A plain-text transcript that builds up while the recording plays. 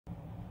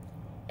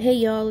Hey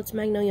y'all, it's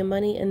Magnolia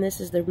Money, and this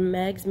is the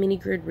Mags Mini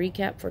Grid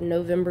recap for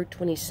November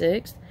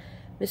 26th.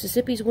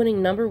 Mississippi's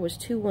winning number was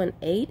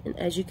 218, and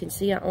as you can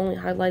see, I only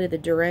highlighted the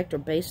direct or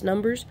base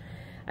numbers.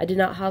 I did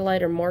not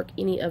highlight or mark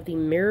any of the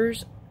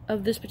mirrors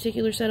of this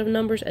particular set of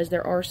numbers, as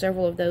there are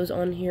several of those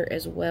on here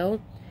as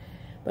well.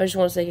 But I just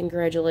want to say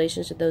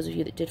congratulations to those of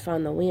you that did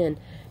find the win.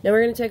 Now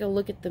we're going to take a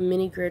look at the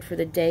mini grid for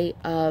the day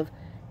of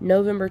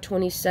November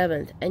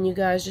 27th. And you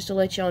guys, just to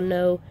let y'all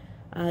know,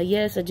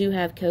 yes, I do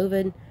have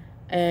COVID.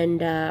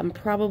 And I'm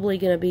probably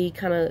going to be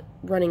kind of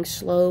running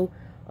slow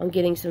on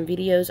getting some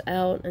videos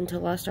out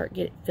until I start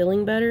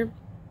feeling better.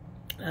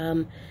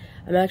 I'm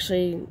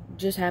actually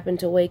just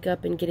happened to wake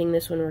up and getting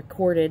this one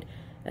recorded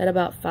at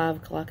about 5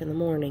 o'clock in the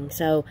morning.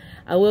 So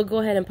I will go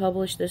ahead and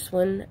publish this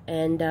one,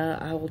 and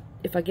I will,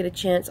 if I get a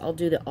chance, I'll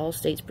do the all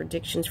states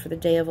predictions for the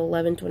day of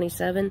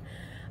 11/27.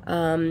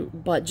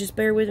 But just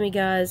bear with me,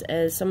 guys,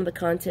 as some of the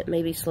content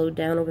may be slowed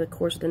down over the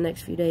course of the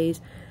next few days,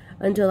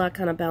 until I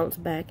kind of bounce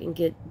back and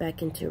get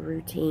back into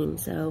routine.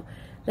 So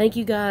thank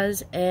you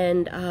guys,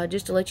 and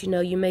just to let you know,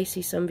 you may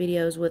see some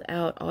videos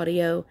without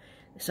audio,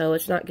 so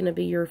it's not going to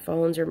be your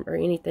phones or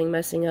anything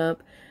messing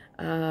up.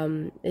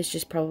 It's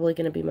just probably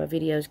going to be my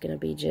videos going to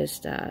be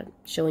just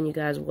showing you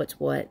guys what's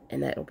what,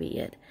 and that'll be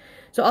it.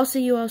 So I'll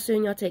see you all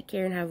soon. Y'all take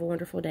care and have a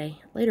wonderful day.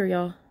 Later,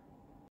 y'all.